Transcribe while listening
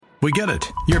We get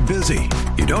it. You're busy.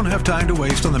 You don't have time to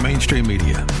waste on the mainstream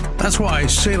media. That's why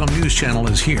Salem News Channel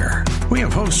is here. We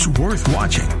have hosts worth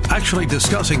watching, actually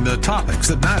discussing the topics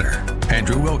that matter.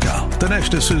 Andrew Wilkow,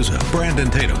 Dinesh D'Souza, Brandon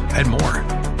Tatum, and more.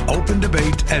 Open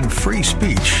debate and free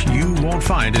speech you won't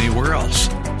find anywhere else.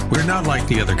 We're not like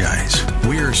the other guys.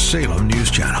 We're Salem News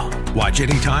Channel. Watch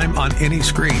anytime on any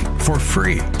screen for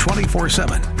free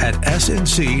 24/7 at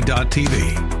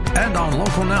snc.tv and on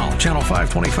Local Now, Channel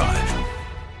 525.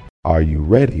 Are you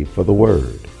ready for the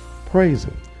Word? Praise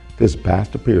Him. This is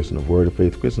Pastor Pearson of Word of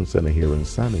Faith Christian Center here in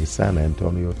sunny San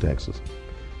Antonio, Texas.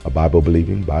 A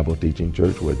Bible-believing, Bible-teaching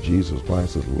church where Jesus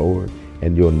Christ is Lord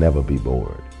and you'll never be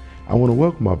bored. I want to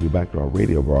welcome all of you back to our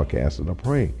radio broadcast, and I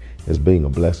pray it's being a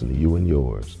blessing to you and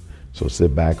yours. So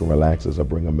sit back and relax as I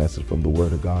bring a message from the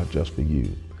Word of God just for you.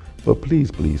 But please,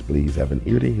 please, please have an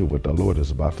ear to hear what the Lord is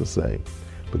about to say.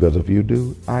 Because if you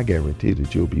do, I guarantee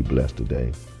that you'll be blessed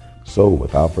today. So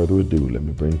without further ado, let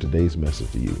me bring today's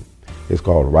message to you. It's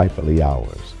called Rightfully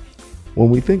Ours.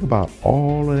 When we think about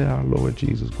all that our Lord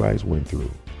Jesus Christ went through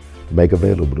to make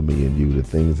available to me and you the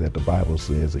things that the Bible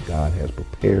says that God has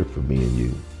prepared for me and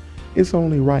you, it's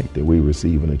only right that we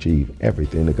receive and achieve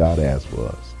everything that God has for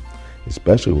us.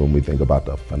 Especially when we think about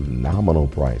the phenomenal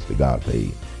price that God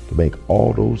paid to make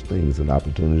all those things and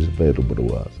opportunities available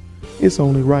to us. It's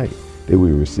only right that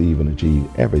we receive and achieve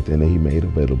everything that He made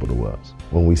available to us.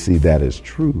 When we see that as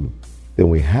true, then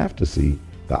we have to see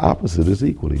the opposite is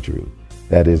equally true.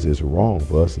 That is, it's wrong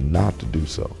for us not to do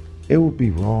so. It would be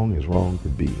wrong as wrong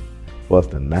could be for us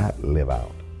to not live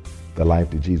out the life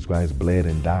that Jesus Christ bled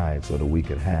and died so that we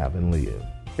could have and live.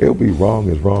 It would be wrong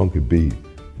as wrong could be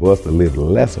for us to live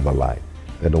less of a life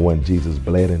than the one Jesus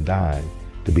bled and died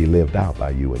to be lived out by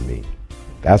you and me.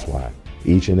 That's why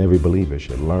each and every believer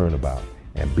should learn about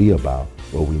and be about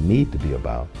what we need to be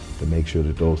about to make sure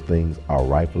that those things are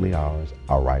rightfully ours,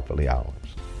 are rightfully ours.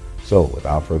 So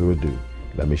without further ado,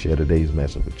 let me share today's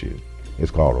message with you.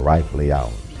 It's called Rightfully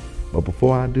Ours. But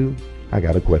before I do, I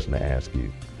got a question to ask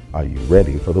you. Are you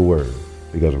ready for the Word?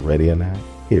 Because ready or not,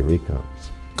 here it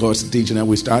comes. Of course, the teaching that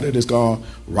we started is called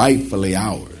Rightfully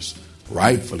Ours.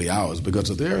 Rightfully ours,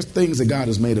 because there are things that God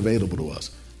has made available to us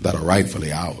that are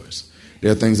rightfully ours.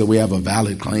 There are things that we have a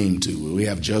valid claim to, we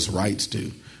have just rights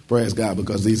to. Praise God,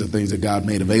 because these are things that God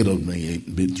made available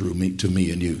to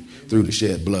me and you through the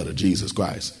shed blood of Jesus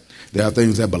Christ. There are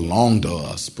things that belong to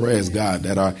us, praise God,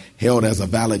 that are held as a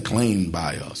valid claim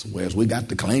by us, whereas we got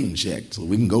the claim checked so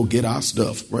we can go get our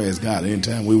stuff, praise God,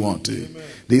 anytime we want to. Amen.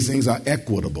 These things are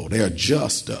equitable. They are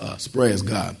just to us, praise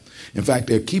God. In fact,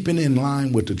 they're keeping in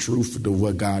line with the truth of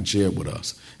what God shared with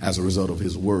us as a result of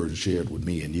His Word shared with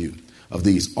me and you, of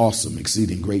these awesome,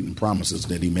 exceeding great and promises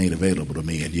that He made available to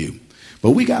me and you.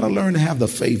 But we got to learn to have the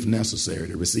faith necessary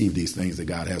to receive these things that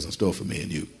God has in store for me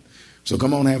and you. So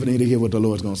come on, have an ear to hear what the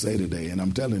Lord's going to say today. And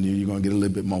I'm telling you, you're going to get a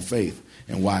little bit more faith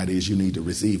in why it is you need to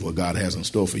receive what God has in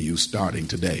store for you starting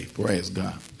today. Praise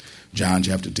God. John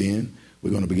chapter 10,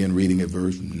 we're going to begin reading at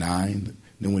verse 9.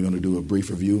 Then we're going to do a brief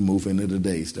review, move into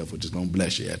today's stuff, which is going to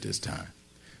bless you at this time.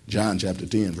 John chapter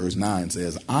 10, verse 9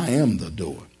 says, I am the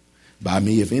door. By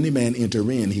me, if any man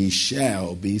enter in, he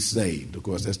shall be saved. Of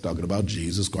course, that's talking about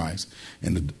Jesus Christ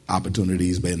and the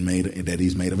opportunities that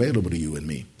He's made available to you and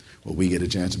me. Well, we get a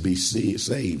chance to be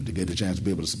saved, to get a chance to be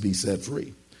able to be set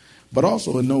free. But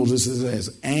also it knows this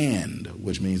as and,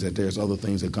 which means that there's other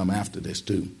things that come after this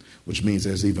too, which means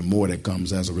there's even more that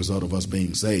comes as a result of us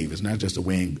being saved. It's not just that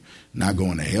we ain't not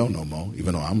going to hell no more,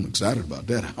 even though I'm excited about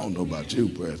that. I don't know about you,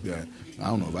 praise God. I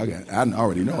don't know if I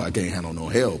already know I can't handle no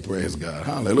hell, praise God.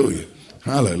 Hallelujah.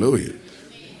 Hallelujah.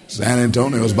 San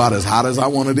Antonio is about as hot as I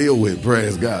want to deal with,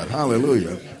 praise God.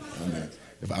 Hallelujah. Amen.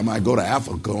 If I might go to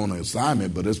Africa on an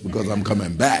assignment, but it's because I'm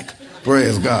coming back.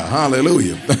 Praise God.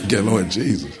 Hallelujah. Thank you, Lord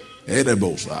Jesus.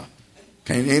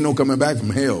 Ain't no coming back from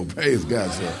hell. Praise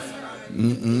God, sir.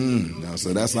 No,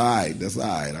 so that's all right. That's all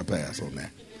right. I pass on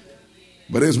that.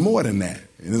 But it's more than that.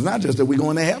 And it's not just that we're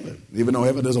going to heaven, even though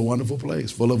heaven is a wonderful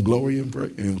place full of glory and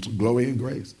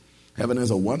grace. Heaven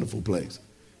is a wonderful place.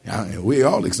 We're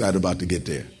all excited about to get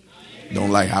there.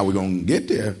 Don't like how we're going to get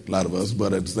there, a lot of us,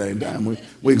 but at the same time,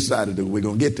 we're excited that we're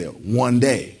going to get there one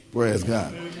day. Praise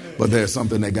God. But there's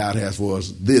something that God has for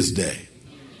us this day.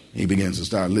 He begins to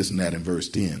start listing that in verse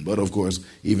 10. But of course,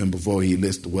 even before he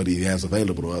lists what he has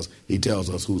available to us, he tells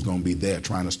us who's going to be there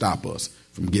trying to stop us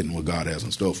from getting what God has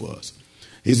in store for us.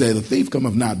 He said, the thief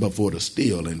cometh not but for to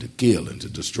steal and to kill and to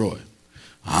destroy.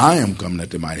 I am come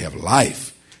that they might have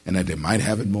life and that they might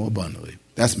have it more abundantly.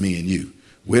 That's me and you.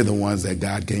 We're the ones that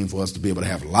God came for us to be able to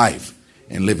have life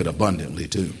and live it abundantly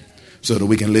too. so that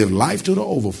we can live life to the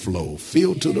overflow,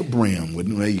 filled to the brim,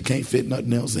 where you can't fit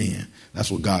nothing else in.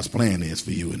 That's what God's plan is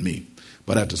for you and me.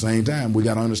 But at the same time, we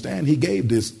got to understand he gave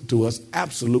this to us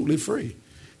absolutely free.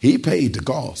 He paid the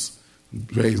cost,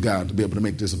 praise God, to be able to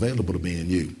make this available to me and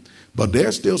you. But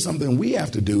there's still something we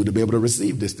have to do to be able to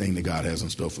receive this thing that God has in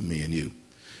store for me and you.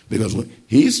 Because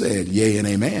he said yea and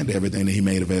amen to everything that he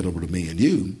made available to me and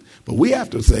you. But we have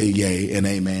to say yea and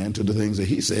amen to the things that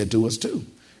he said to us too.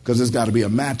 Because there's got to be a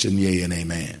matching yea and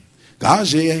amen.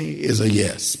 God's yea is a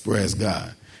yes, praise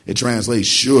God. It translates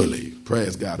surely,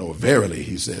 praise God, or verily,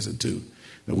 he says it too.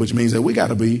 Which means that we got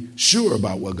to be sure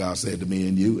about what God said to me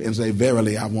and you and say,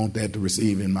 verily, I want that to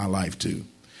receive in my life too.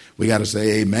 We got to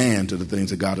say amen to the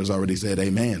things that God has already said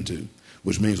amen to,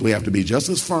 which means we have to be just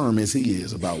as firm as he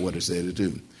is about what he said to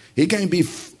do. He can't be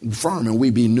firm and we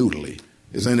be noodly.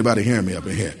 Is anybody hearing me up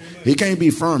in here? He can't be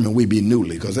firm and we be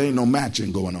noodly, because there ain't no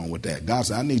matching going on with that. God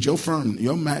said, I need your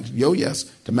yes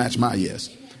to match my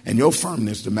yes, and your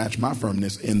firmness to match my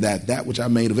firmness, in that which I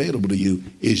made available to you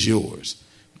is yours,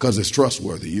 because it's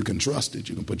trustworthy. You can trust it.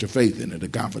 You can put your faith in it, the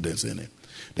confidence in it,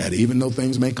 that even though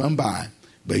things may come by,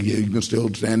 but you can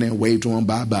still stand there and wave to them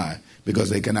bye-bye, because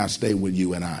they cannot stay with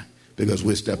you and I, because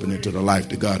we're stepping into the life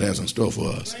that God has in store for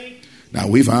us. Now,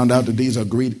 we found out that these are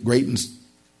great and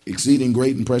exceeding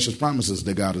great and precious promises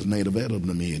that God has made available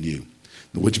to me and you,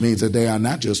 which means that they are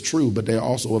not just true, but they're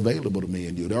also available to me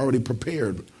and you. They're already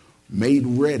prepared, made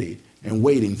ready, and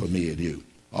waiting for me and you.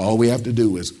 All we have to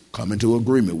do is come into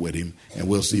agreement with him, and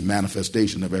we'll see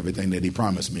manifestation of everything that he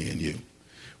promised me and you.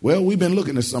 Well, we've been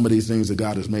looking at some of these things that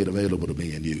God has made available to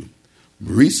me and you.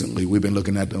 Recently, we've been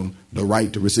looking at the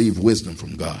right to receive wisdom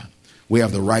from God. We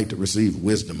have the right to receive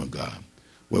wisdom of God,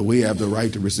 where we have the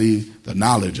right to receive the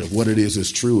knowledge of what it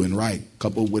is true and right,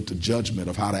 coupled with the judgment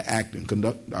of how to act and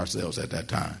conduct ourselves at that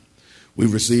time.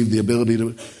 We've received the ability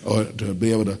to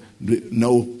be able to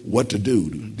know what to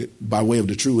do by way of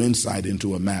the true insight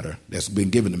into a matter that's been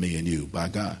given to me and you by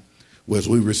God. Whereas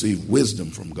we receive wisdom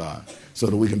from God so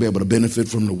that we can be able to benefit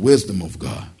from the wisdom of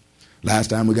God. Last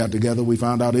time we got together, we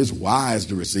found out it's wise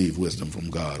to receive wisdom from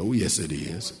God. Oh, yes, it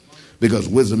is. Because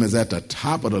wisdom is at the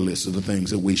top of the list of the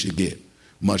things that we should get,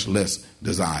 much less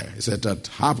desire. It's at the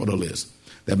top of the list.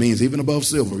 That means even above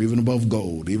silver, even above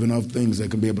gold, even of things that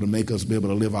can be able to make us be able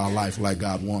to live our life like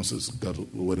God wants us, because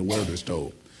what the word is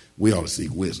told, we ought to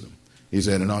seek wisdom. He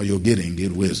said, in all you're getting,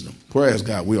 get wisdom. Praise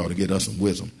God, we ought to get us some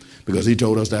wisdom, because he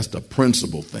told us that's the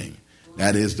principal thing.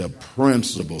 That is the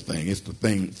principal thing. It's the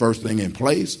thing, first thing in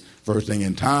place, first thing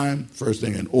in time, first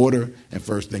thing in order, and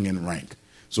first thing in rank.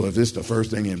 So if it's the first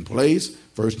thing in place,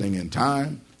 first thing in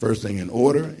time, first thing in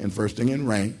order, and first thing in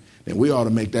rank, then we ought to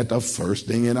make that the first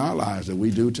thing in our lives that we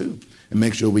do too, and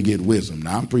make sure we get wisdom.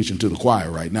 Now, I'm preaching to the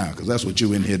choir right now, because that's what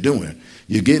you in here doing.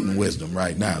 You're getting wisdom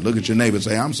right now. Look at your neighbor and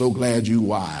say, I'm so glad you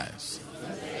wise.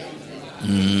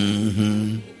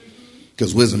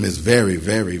 Because wisdom is very,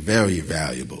 very, very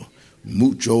valuable.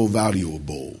 Mucho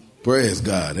valuable. Praise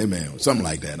God. Amen. Something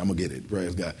like that. I'm going to get it.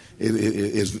 Praise God.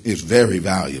 It's very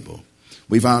valuable.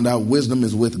 We found out wisdom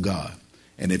is with God.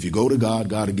 And if you go to God,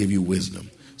 God will give you wisdom,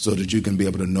 so that you can be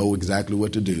able to know exactly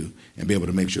what to do and be able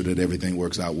to make sure that everything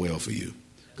works out well for you.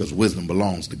 Because wisdom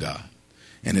belongs to God.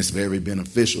 And it's very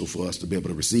beneficial for us to be able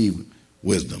to receive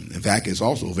wisdom. In fact, it's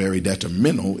also very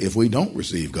detrimental if we don't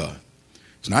receive God.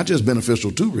 It's not just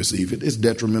beneficial to receive it, it's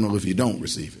detrimental if you don't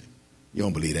receive it. You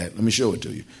don't believe that? Let me show it to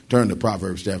you. Turn to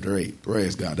Proverbs chapter 8.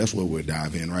 Praise God. That's where we'll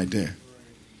dive in right there.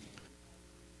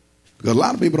 Because a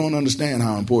lot of people don't understand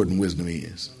how important wisdom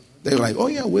is. They're like, oh,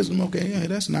 yeah, wisdom, okay, yeah,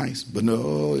 that's nice. But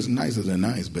no, it's nicer than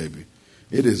nice, baby.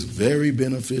 It is very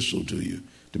beneficial to you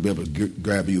to be able to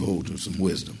grab you hold of some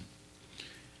wisdom.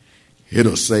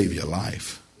 It'll save your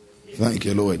life. Thank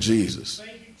you, Lord Jesus.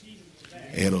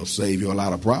 It'll save you a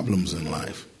lot of problems in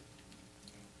life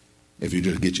if you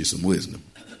just get you some wisdom.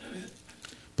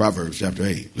 Proverbs chapter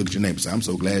 8. Look at your neighbor and say, I'm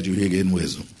so glad you're here getting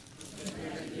wisdom.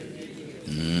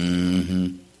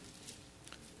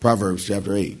 Proverbs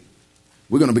chapter 8.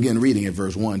 We're going to begin reading at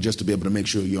verse 1 just to be able to make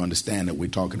sure you understand that we're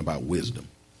talking about wisdom.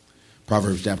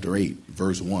 Proverbs chapter 8,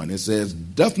 verse 1. It says,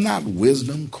 doth not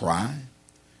wisdom cry,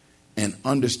 and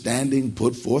understanding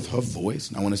put forth her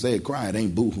voice? Now, when I say it cry, it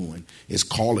ain't boo-hooing. It's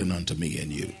calling unto me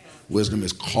and you. Wisdom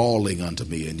is calling unto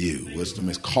me and you. Wisdom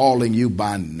is calling you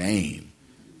by name,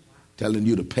 telling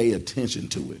you to pay attention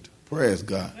to it. Praise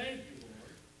God.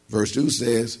 Verse 2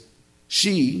 says,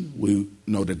 she, we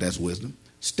know that that's wisdom,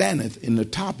 standeth in the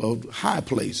top of high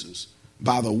places,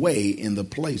 by the way in the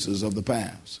places of the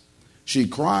paths. She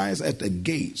cries at the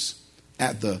gates,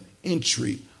 at the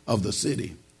entry of the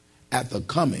city, at the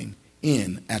coming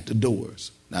in at the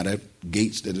doors. Now that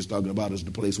gates that it's talking about is the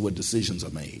place where decisions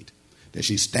are made. that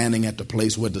she's standing at the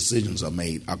place where decisions are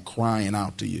made, are crying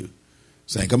out to you,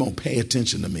 saying, come on, pay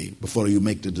attention to me before you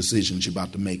make the decisions you're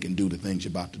about to make and do the things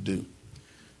you're about to do.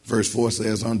 Verse 4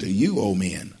 says, unto you, O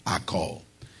men, I call,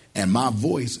 and my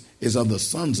voice is of the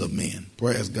sons of men.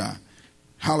 Praise God.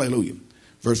 Hallelujah.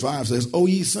 Verse 5 says, O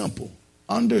ye simple,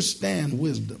 understand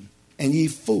wisdom, and ye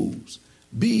fools,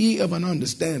 be ye of an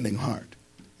understanding heart.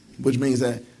 Which means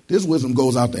that this wisdom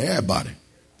goes out to everybody.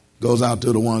 Goes out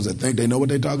to the ones that think they know what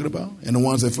they're talking about, and the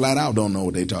ones that flat out don't know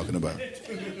what they're talking about.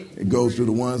 It goes to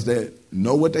the ones that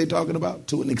know what they're talking about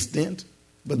to an extent,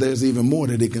 but there's even more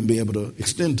that it can be able to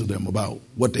extend to them about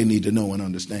what they need to know and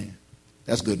understand.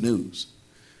 That's good news.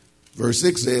 Verse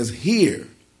 6 says, hear,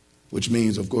 which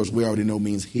means, of course, we already know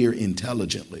means hear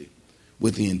intelligently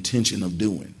with the intention of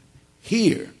doing.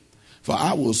 Hear, for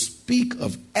I will speak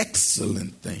of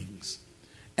excellent things,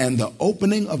 and the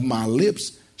opening of my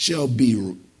lips shall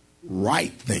be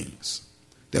right things.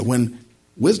 That when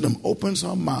wisdom opens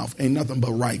her mouth, ain't nothing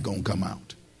but right gonna come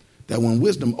out. That when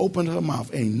wisdom opens her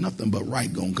mouth, ain't nothing but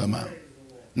right gonna come out.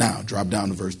 Now, drop down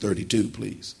to verse 32,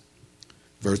 please.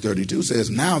 Verse 32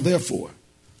 says, now therefore,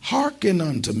 hearken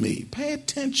unto me, pay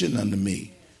attention unto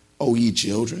me, O ye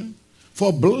children,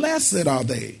 for blessed are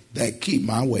they that keep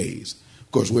my ways.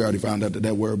 Of course, we already found out that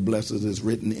that word blessed is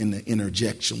written in the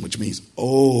interjection, which means,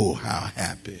 oh, how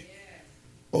happy.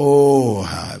 Oh,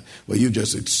 how, well, you're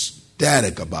just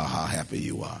ecstatic about how happy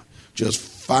you are. Just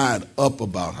fired up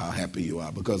about how happy you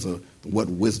are because of what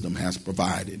wisdom has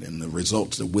provided and the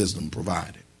results that wisdom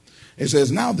provided. It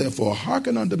says, now therefore,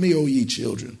 hearken unto me, O ye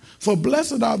children, for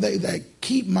blessed are they that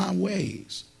keep my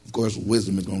ways. Of course,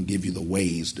 wisdom is going to give you the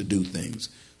ways to do things.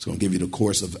 It's going to give you the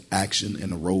course of action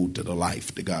and the road to the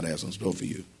life that God has in store for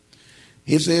you.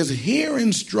 It says, hear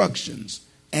instructions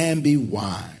and be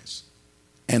wise,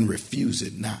 and refuse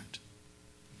it not.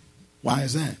 Why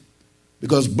is that?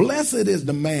 Because blessed is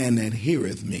the man that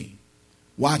heareth me,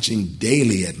 watching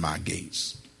daily at my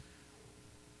gates,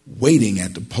 waiting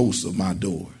at the posts of my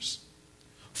doors.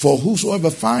 For whosoever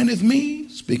findeth me,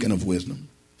 speaking of wisdom,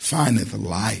 findeth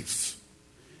life,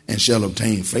 and shall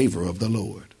obtain favor of the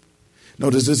Lord.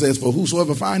 Notice it says, for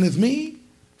whosoever findeth me,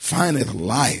 findeth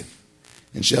life,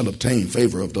 and shall obtain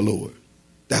favor of the Lord.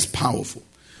 That's powerful.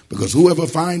 Because whoever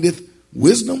findeth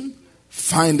wisdom,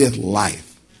 findeth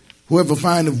life. Whoever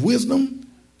findeth wisdom,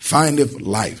 findeth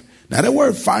life. Now that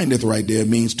word findeth right there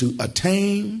means to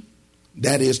attain,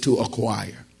 that is to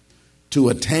acquire. To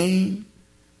attain,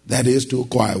 that is to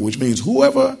acquire, which means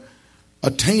whoever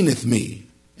attaineth me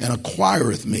and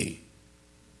acquireth me,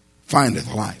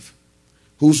 findeth life.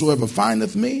 Whosoever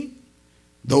findeth me,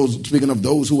 those, speaking of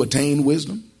those who attain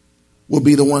wisdom, will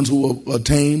be the ones who will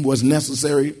attain what's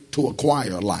necessary to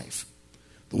acquire life.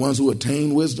 The ones who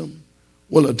attain wisdom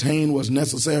will attain what's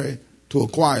necessary to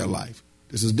acquire life.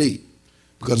 This is deep,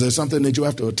 because there's something that you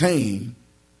have to attain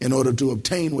in order to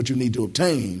obtain what you need to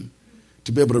obtain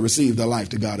to be able to receive the life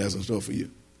that God has in store for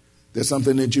you. There's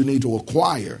something that you need to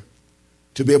acquire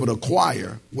to be able to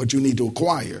acquire what you need to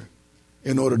acquire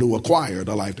in order to acquire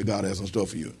the life that God has in store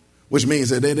for you. Which means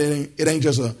that it ain't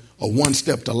just a one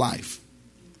step to life.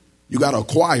 You got to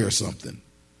acquire something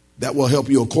that will help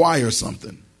you acquire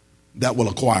something that will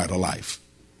acquire the life.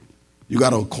 You got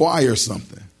to acquire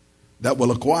something that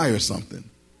will acquire something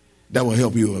that will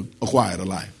help you acquire the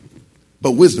life.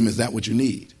 But wisdom is that what you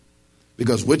need.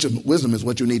 Because wisdom is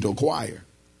what you need to acquire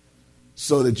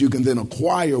so that you can then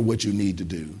acquire what you need to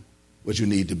do, what you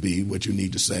need to be, what you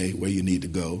need to say, where you need to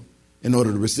go in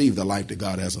order to receive the life that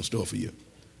God has in store for you.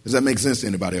 Does that make sense to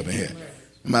anybody up in here?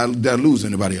 Did I lose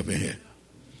anybody up in here?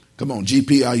 Come on,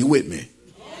 GP, are you with me?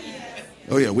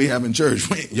 Oh, yeah, we having church.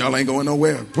 Y'all ain't going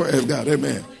nowhere. Praise God.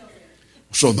 Amen.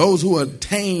 So those who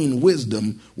attain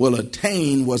wisdom will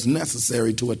attain what's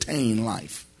necessary to attain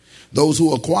life. Those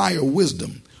who acquire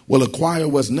wisdom will acquire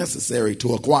what's necessary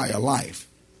to acquire life.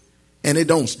 And it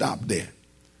don't stop there.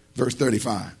 Verse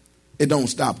 35. It don't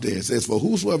stop there. It says, for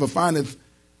whosoever findeth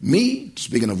me,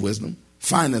 speaking of wisdom,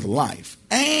 findeth life.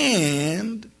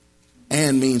 And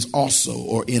means also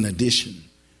or in addition.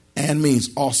 And means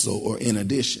also or in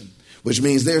addition. Which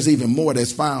means there's even more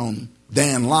that's found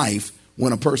than life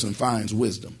when a person finds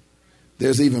wisdom.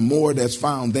 There's even more that's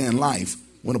found than life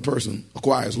when a person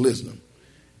acquires wisdom.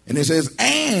 And it says,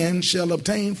 and shall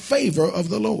obtain favor of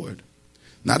the Lord.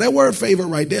 Now that word favor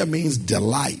right there means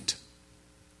delight.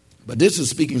 But this is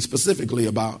speaking specifically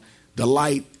about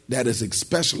delight that is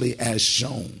especially as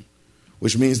shown,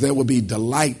 which means there will be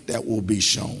delight that will be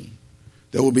shown.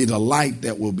 There will be delight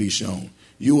that will be shown.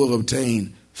 You will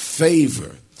obtain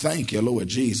favor, thank you, Lord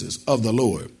Jesus, of the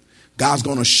Lord. God's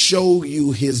going to show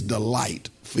you his delight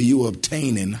for you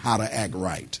obtaining how to act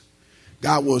right.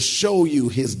 God will show you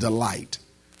his delight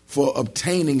for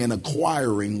obtaining and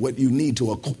acquiring what you need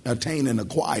to attain and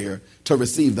acquire to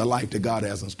receive the life that God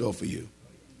has in store for you.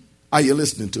 Are you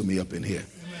listening to me up in here?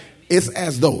 It's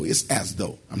as though,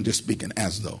 I'm just speaking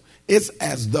as though. It's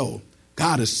as though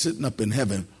God is sitting up in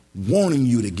heaven wanting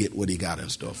you to get what he got in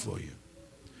store for you.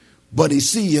 But he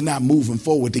see you're not moving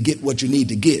forward to get what you need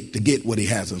to get what he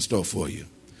has in store for you.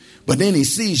 But then he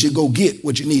sees you go get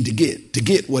what you need to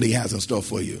get what he has in store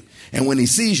for you. And when he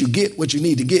sees you get what you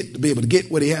need to be able to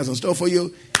get what he has in store for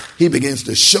you, he begins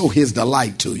to show his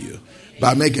delight to you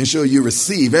by making sure you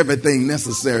receive everything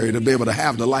necessary to be able to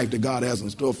have the life that God has in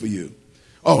store for you.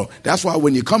 Oh, that's why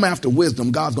when you come after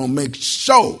wisdom, God's going to make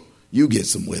sure you get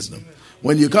some wisdom.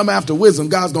 When you come after wisdom,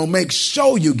 God's going to make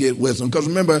sure you get wisdom. Because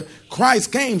remember,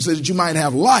 Christ came so that you might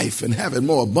have life and have it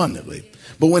more abundantly.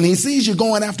 But when he sees you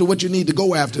going after what you need to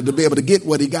go after to be able to get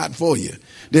what he got for you,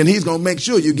 then he's going to make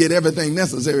sure you get everything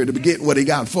necessary to get what he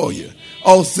got for you.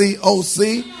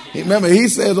 OC. Remember, he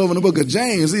says over in the book of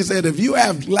James, he said, if you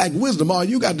have lack wisdom, all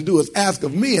you got to do is ask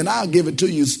of me and I'll give it to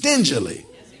you stingily.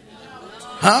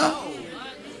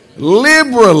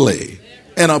 Liberally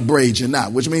and upbraid you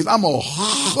not, which means I'm going to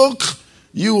hook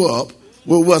you up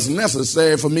with what's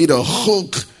necessary for me to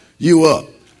hook you up.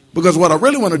 Because what I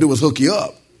really want to do is hook you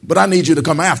up. But I need you to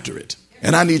come after it.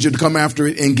 And I need you to come after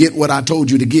it and get what I told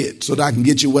you to get so that I can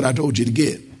get you what I told you to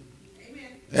get.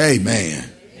 Amen.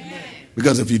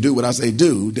 Because if you do what I say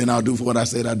do, then I'll do for what I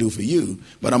said I do for you.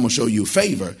 But I'm going to show you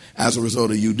favor as a result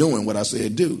of you doing what I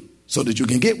said do so that you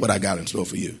can get what I got in store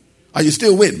for you. Are you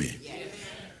still with me? Yes.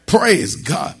 Praise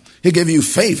God. He'll give you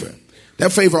favor.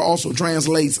 That favor also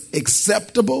translates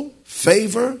acceptable,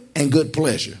 favor, and good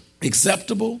pleasure.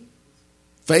 Acceptable,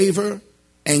 favor,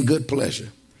 and good pleasure.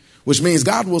 Which means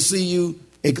God will see you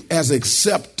as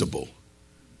acceptable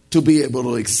to be able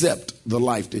to accept the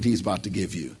life that he's about to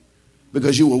give you.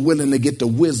 Because you were willing to get the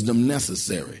wisdom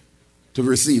necessary to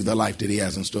receive the life that he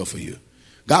has in store for you.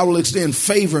 God will extend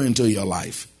favor into your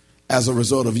life as a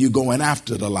result of you going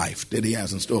after the life that he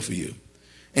has in store for you.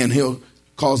 And he'll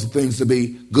cause things to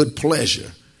be good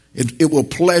pleasure. It will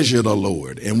pleasure the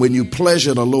Lord. And when you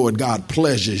pleasure the Lord, God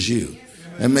pleasures you.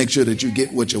 And make sure that you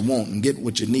get what you want and get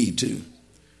what you need to.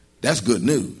 That's good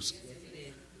news.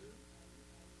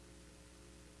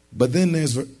 But then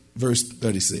there's verse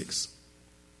 36,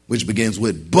 which begins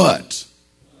with but,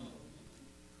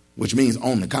 which means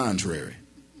on the contrary.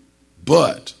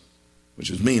 But,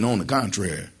 which is mean on the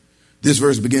contrary. This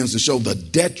verse begins to show the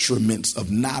detriments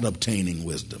of not obtaining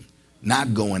wisdom,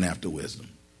 not going after wisdom.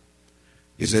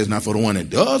 It says, now for the one that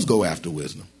does go after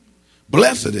wisdom,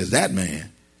 blessed is that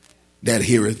man that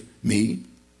heareth me,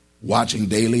 watching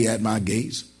daily at my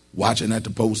gates, watching at the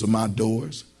posts of my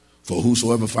doors. For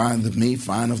whosoever findeth me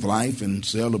findeth life and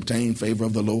shall obtain favor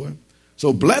of the Lord.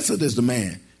 So blessed is the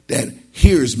man that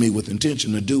hears me with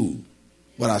intention to do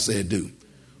what I said do,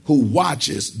 who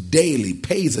watches daily,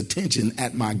 pays attention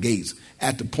at my gates,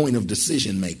 at the point of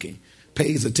decision making,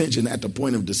 pays attention at the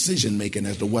point of decision making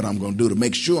as to what I'm going to do to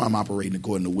make sure I'm operating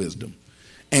according to wisdom,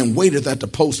 and waiteth at the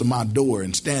post of my door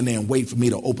and stand there and wait for me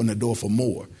to open the door for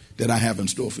more that I have in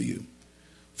store for you.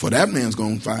 For that man's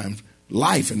going to find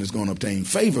life and is going to obtain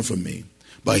favor from me.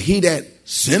 But he that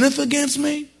sinneth against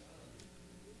me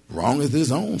wrongeth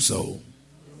his own soul.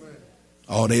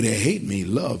 All they that hate me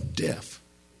love death.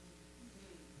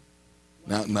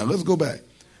 Now let's go back.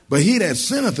 But he that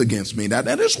sinneth against me. Now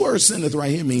this word sinneth right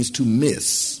here means to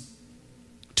miss.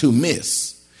 To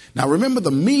miss. Now remember, the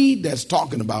me that's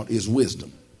talking about is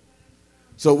wisdom.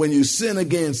 So when you sin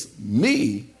against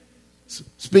me,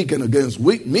 speaking of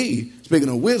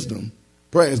wisdom,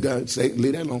 praise God, say,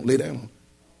 leave that alone.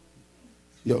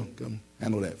 Yo, come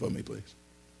handle that for me, please.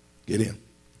 Get in.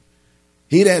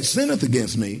 He that sinneth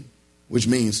against me, which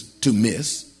means to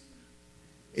miss,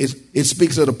 it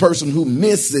speaks of the person who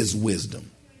misses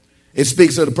wisdom. It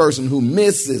speaks of the person who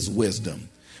misses wisdom.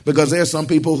 Because there are some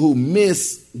people who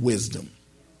miss wisdom.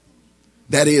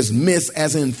 That is, miss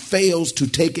as in fails to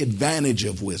take advantage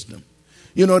of wisdom.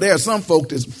 You know, there are some folk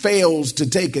that fails to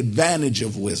take advantage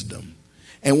of wisdom.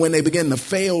 And when they begin to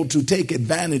fail to take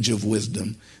advantage of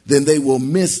wisdom, then they will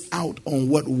miss out on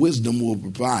what wisdom will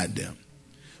provide them.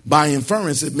 By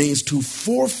inference, it means to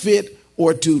forfeit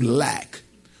or to lack.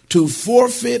 To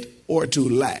forfeit or to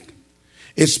lack.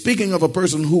 It's speaking of a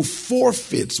person who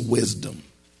forfeits wisdom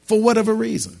for whatever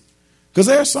reason. Because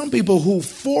there are some people who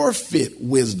forfeit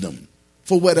wisdom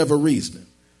for whatever reason.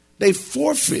 They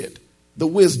forfeit the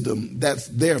wisdom that's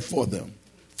there for them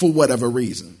for whatever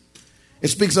reason. It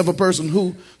speaks of a person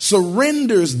who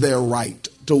surrenders their right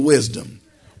to wisdom,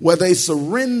 where they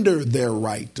surrender their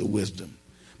right to wisdom.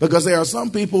 Because there are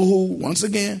some people who, once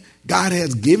again, God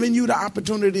has given you the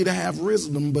opportunity to have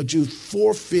wisdom, but you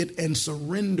forfeit and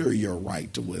surrender your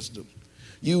right to wisdom.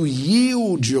 You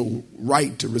yield your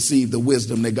right to receive the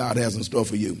wisdom that God has in store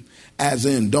for you, as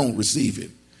in don't receive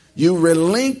it. You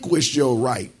relinquish your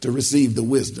right to receive the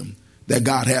wisdom that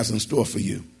God has in store for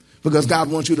you, because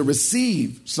God wants you to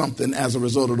receive something as a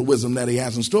result of the wisdom that he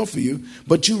has in store for you,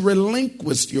 but you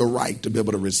relinquish your right to be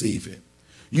able to receive it.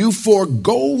 You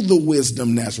forego the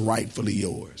wisdom that's rightfully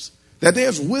yours. That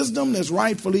there's wisdom that's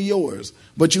rightfully yours,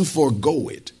 but you forego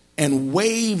it and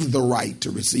waive the right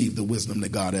to receive the wisdom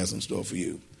that God has in store for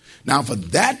you. Now, for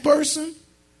that person,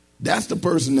 that's the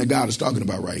person that God is talking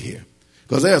about right here.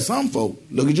 Because there are some folk,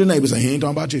 look at your neighbor and say, he ain't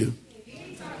talking about you,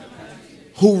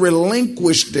 who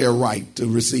relinquish their right to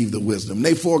receive the wisdom.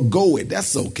 They forego it.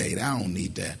 That's okay. I don't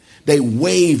need that. They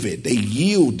waive it. They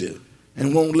yield it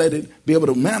and won't let it be able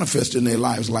to manifest in their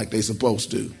lives like they're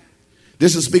supposed to.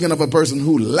 This is speaking of a person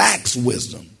who lacks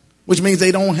wisdom, which means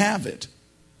they don't have it.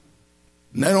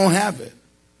 And they don't have it.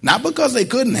 Not because they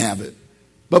couldn't have it,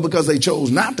 but because they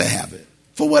chose not to have it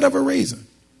for whatever reason.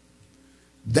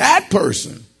 That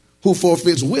person who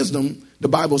forfeits wisdom, the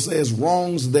Bible says,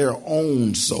 wrongs their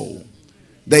own soul.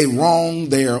 They wrong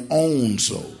their own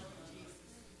soul.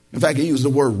 In fact, he used the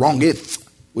word wrongeth,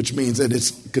 which means that it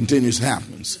continuous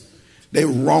happens. They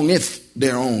wrongeth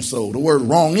their own soul. The word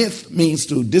wrongeth means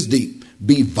to, this deep,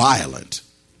 be violent.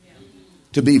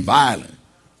 To be violent,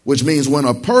 which means when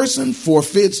a person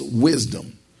forfeits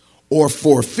wisdom or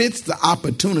forfeits the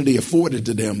opportunity afforded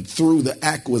to them through the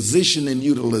acquisition and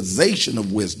utilization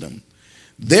of wisdom,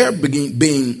 they're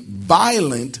being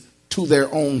violent to their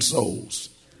own souls.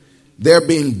 They're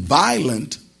being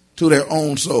violent to their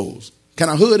own souls. Can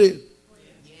I hood it?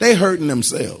 They hurting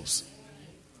themselves.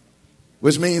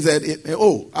 Which means that,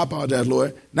 I apologize,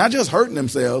 Lord. Not just hurting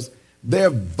themselves, they're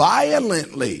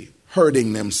violently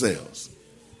hurting themselves.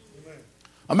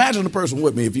 Imagine a person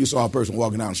with me if you saw a person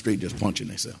walking down the street just punching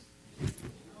themselves.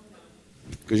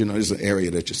 Because, this is an area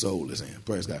that your soul is in.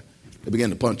 Praise God. They begin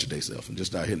to punch themselves and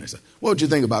just start hitting themselves. What would you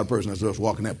think about a person that's just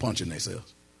walking there punching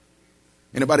themselves?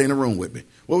 Anybody in the room with me?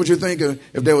 What would you think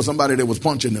if there was somebody that was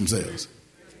punching themselves?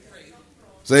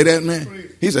 Say that, man.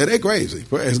 He said they're crazy.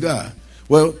 Praise God.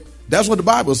 Well, that's what the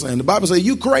Bible's saying. The Bible says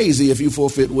you crazy if you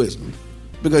forfeit wisdom,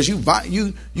 because you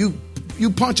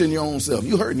punching your own self.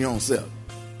 You hurting your own self.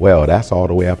 Well, that's all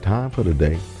the way have time for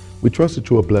today. We trust that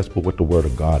you are blessed with what the Word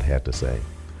of God had to say.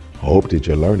 I hope that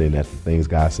you're learning that the things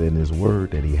God said in His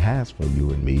Word that He has for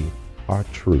you and me are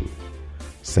true.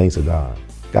 Saints of God,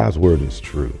 God's Word is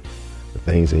true. The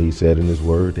things that He said in His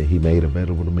Word that He made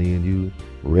available to me and you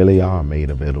really are made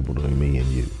available to me and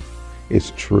you.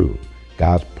 It's true.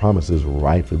 God's promises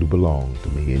rightfully belong to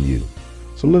me and you.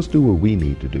 So let's do what we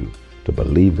need to do to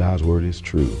believe God's Word is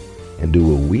true, and do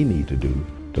what we need to do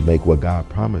to make what God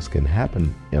promised can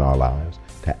happen in our lives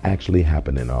to actually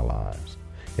happen in our lives.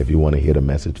 If you want to hear the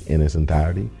message in its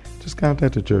entirety, just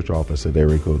contact the church office at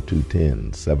area code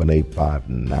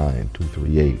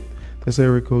 210-785-9238. That's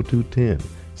area code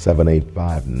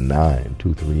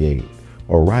 210-785-9238.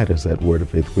 Or write us at Word of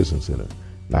Faith Christian Center,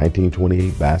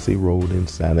 1928 Bassey Road in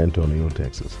San Antonio,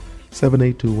 Texas,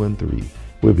 78213.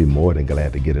 We'll be more than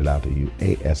glad to get it out to you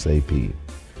ASAP.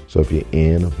 So if you're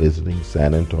in or visiting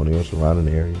San Antonio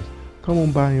surrounding areas, come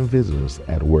on by and visit us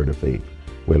at Word of Faith.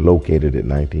 We're located at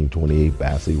 1928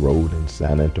 Bassey Road in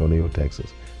San Antonio,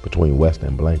 Texas, between West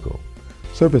and Blanco.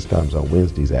 Service times are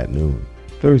Wednesdays at noon,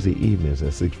 Thursday evenings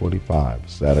at 6:45,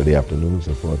 Saturday afternoons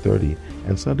at 4:30,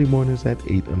 and Sunday mornings at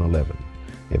 8 and 11.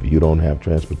 If you don't have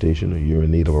transportation or you're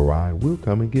in need of a ride, we'll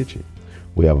come and get you.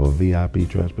 We have a VIP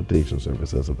transportation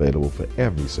service that's available for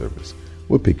every service.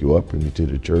 We'll pick you up, bring you to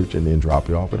the church, and then drop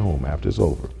you off at home after it's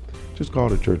over. Just call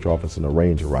the church office and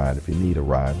arrange a ride. If you need a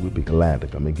ride, we'll be glad to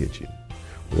come and get you.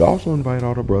 We also invite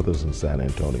all the brothers in San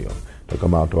Antonio to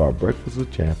come out to our Breakfast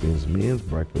of Champions men's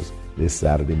breakfast this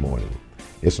Saturday morning.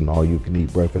 It's an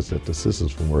all-you-can-eat breakfast that the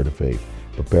sisters from Word of Faith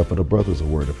prepare for the brothers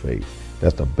of Word of Faith.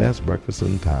 That's the best breakfast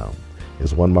in town.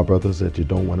 It's one of my brothers that you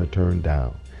don't want to turn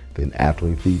down. Then after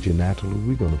we feed you naturally,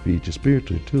 we're going to feed you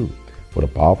spiritually too, with a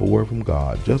powerful word from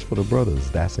God just for the brothers,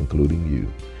 that's including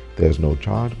you. There's no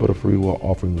charge, but a free will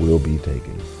offering will be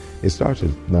taken. It starts at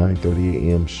 9:30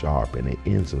 a.m. sharp and it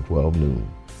ends at 12 noon.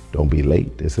 Don't be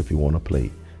late. This if you want a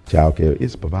plate. Childcare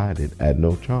is provided at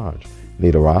no charge.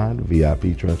 Need a ride?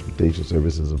 VIP transportation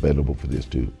service is available for this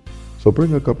too. So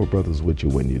bring a couple brothers with you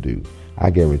when you do.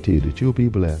 I guarantee you that you'll be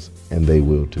blessed, and they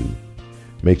will too.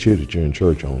 Make sure that you're in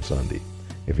church on Sunday.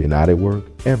 If you're not at work,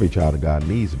 every child of God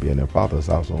needs to be in their Father's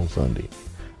house on Sunday.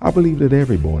 I believe that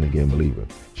every born-again believer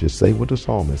should say what the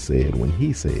psalmist said when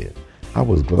he said, I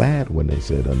was glad when they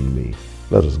said unto me,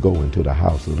 let us go into the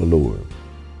house of the Lord.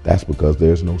 That's because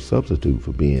there's no substitute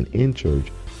for being in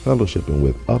church, fellowshipping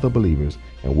with other believers,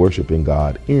 and worshiping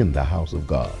God in the house of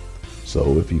God.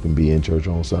 So if you can be in church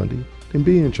on Sunday, then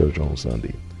be in church on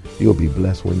Sunday. You'll be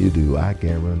blessed when you do, I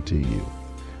guarantee you.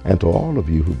 And to all of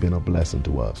you who've been a blessing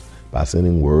to us by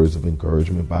sending words of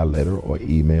encouragement by letter or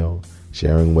email,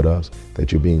 sharing with us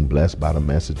that you're being blessed by the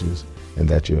messages and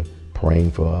that you're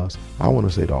praying for us, I want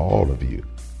to say to all of you,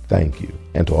 thank you.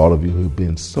 And to all of you who've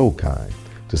been so kind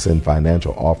to send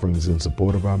financial offerings in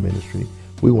support of our ministry,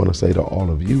 we want to say to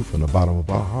all of you from the bottom of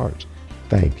our hearts,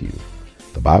 thank you.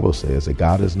 The Bible says that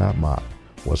God is not mocked.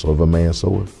 Whatsoever man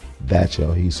soweth, that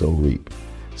shall he so reap.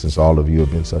 Since all of you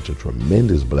have been such a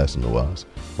tremendous blessing to us,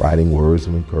 writing words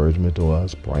of encouragement to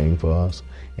us, praying for us,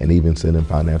 and even sending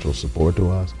financial support to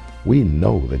us, we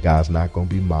know that God's not going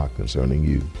to be mocked concerning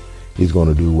you. He's going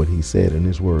to do what he said in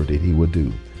his word that he would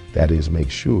do. That is,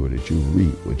 make sure that you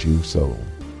reap what you've sown.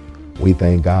 We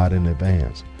thank God in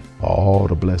advance for all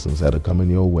the blessings that are coming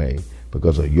your way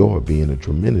because of your being a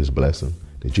tremendous blessing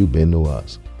that you've been to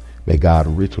us. May God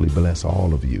richly bless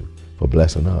all of you for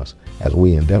blessing us as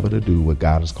we endeavor to do what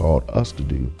God has called us to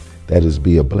do, that is,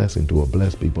 be a blessing to a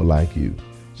blessed people like you.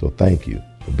 So thank you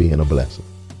for being a blessing.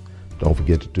 Don't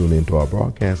forget to tune in to our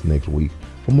broadcast next week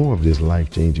for more of this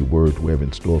life-changing word we have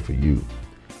in store for you.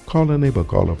 Call a neighbor,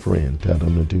 call a friend, tell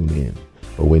them to tune in.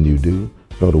 But when you do,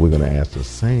 know that we're going to ask the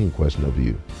same question of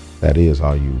you. That is,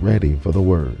 are you ready for the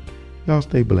word? Y'all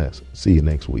stay blessed. See you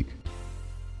next week.